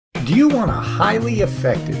Do you want a highly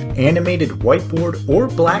effective animated whiteboard or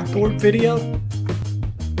blackboard video?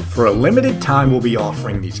 For a limited time, we'll be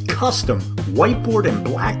offering these custom whiteboard and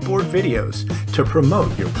blackboard videos to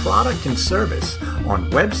promote your product and service on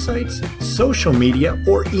websites, social media,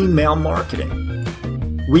 or email marketing.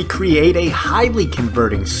 We create a highly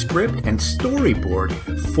converting script and storyboard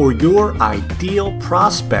for your ideal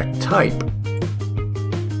prospect type.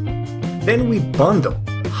 Then we bundle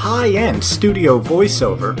high-end studio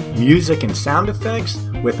voiceover, music and sound effects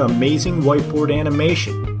with amazing whiteboard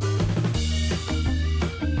animation.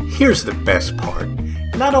 Here's the best part.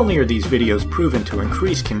 Not only are these videos proven to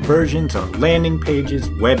increase conversions on landing pages,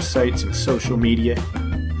 websites, and social media,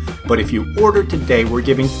 but if you order today, we're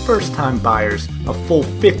giving first-time buyers a full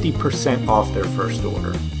 50% off their first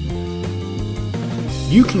order.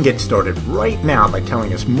 You can get started right now by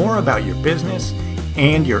telling us more about your business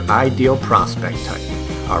and your ideal prospect type.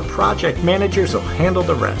 Our project managers will handle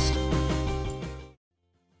the rest.